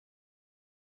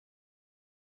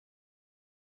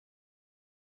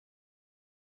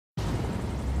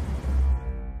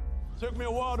Took me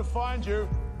a while to find you.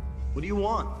 What do you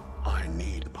want? I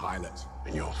need a pilot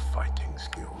and your fighting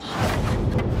skills.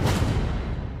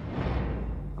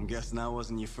 I'm guessing that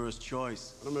wasn't your first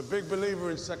choice. But I'm a big believer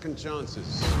in second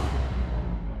chances.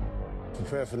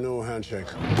 Prepare for neural handshake.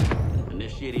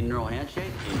 Initiating neural handshake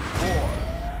in 4,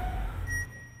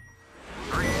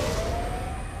 3.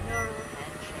 Neural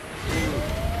handshake.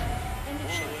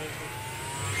 Initiated.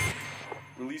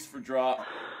 Release for drop.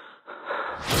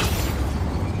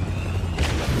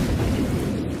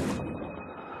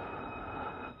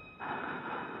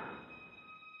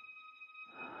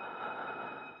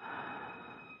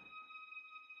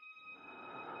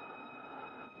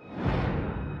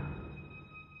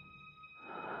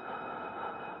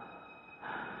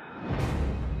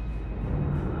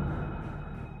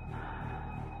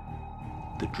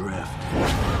 The drift.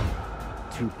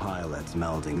 Two pilots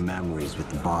melding memories with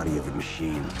the body of a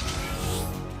machine.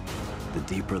 The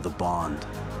deeper the bond,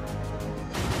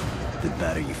 the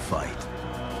better you fight.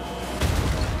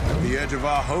 At the edge of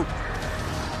our hope.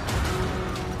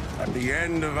 At the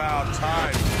end of our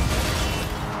time.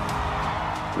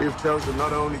 We have chosen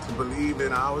not only to believe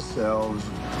in ourselves,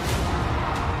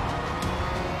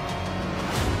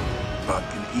 but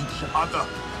in each other.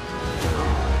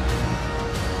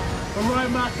 All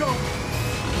right, Mako.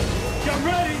 Get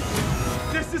ready.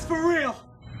 This is for real.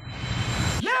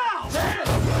 Now!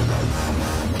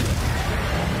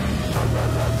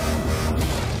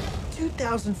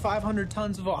 2,500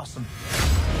 tons of awesome.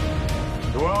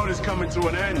 The world is coming to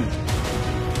an end.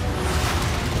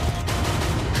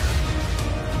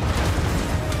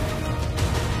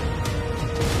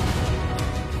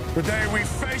 Today we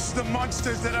face the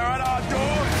monsters that are at our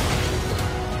doors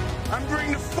and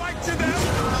bring the fight to them.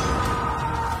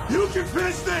 You can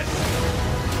finish this!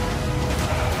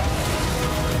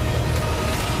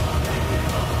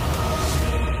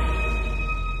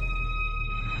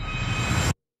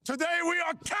 Today we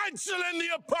are canceling the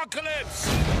apocalypse!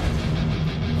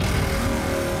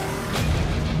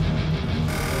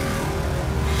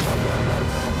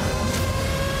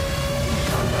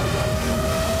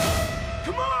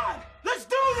 Come on! Let's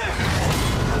do this!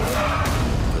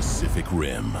 Pacific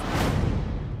Rim.